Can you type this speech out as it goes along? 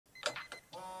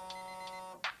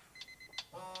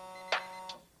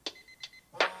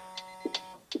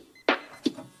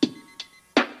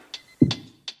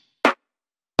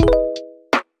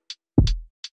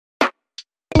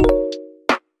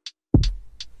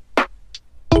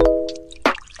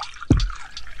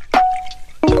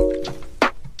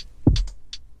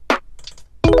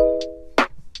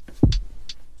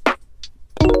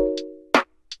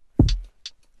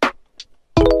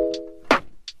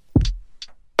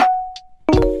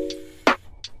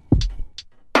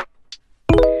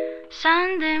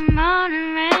Sunday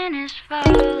morning rain is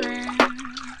falling.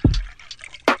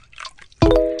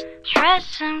 Stretch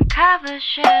some cover,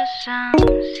 share some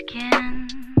skin.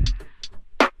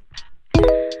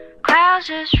 Clouds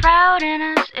are shrouding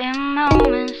us in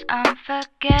moments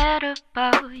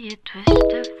unforgettable. You twist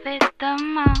to fit the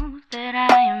mold that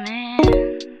I am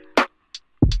in.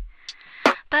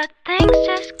 But things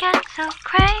just get so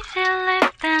crazy,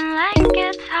 living like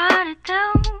it's hard to do.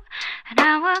 And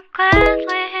I would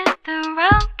gladly hit the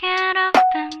road, get up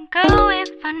and go if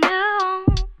I knew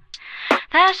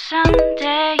that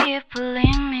someday it would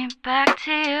lead me back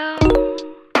to you.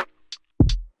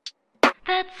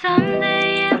 That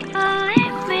someday it will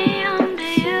lead me home to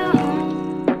you.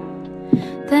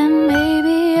 Then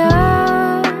maybe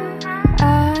all I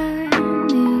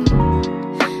need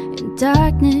in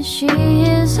darkness, she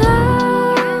is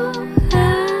all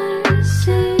I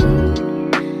see.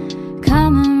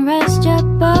 Come and rest your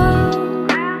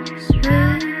bones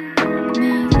with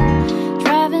me.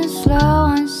 Driving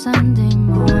slow on Sunday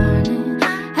morning,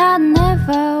 I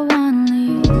never wanna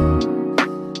leave.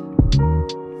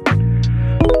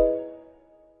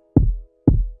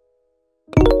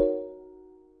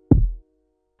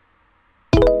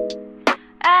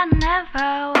 I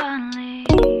never wanna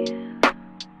leave.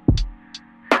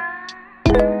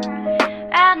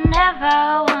 I never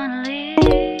wanna leave.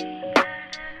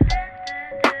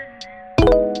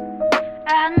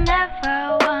 I never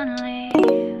wanna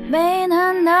leave. May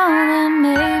not know that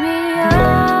maybe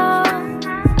all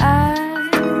I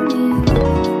need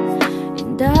in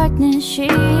darkness, she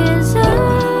is all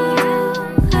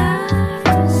I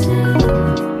see.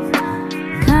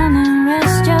 Come and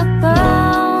rest your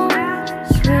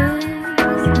bones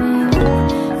with me.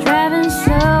 Driving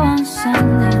slow on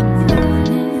Sunday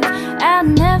morning, I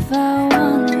never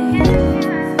wanna leave.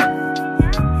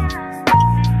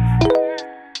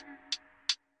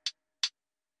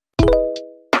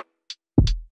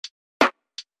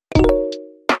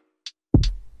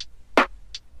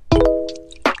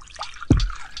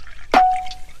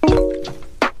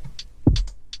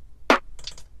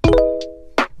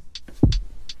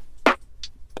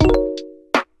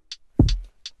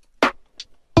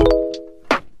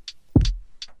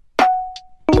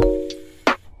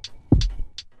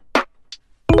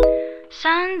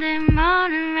 Sunday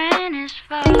morning rain is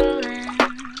falling.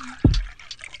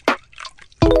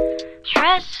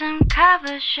 Stretch some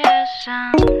cover, share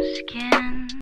some skin.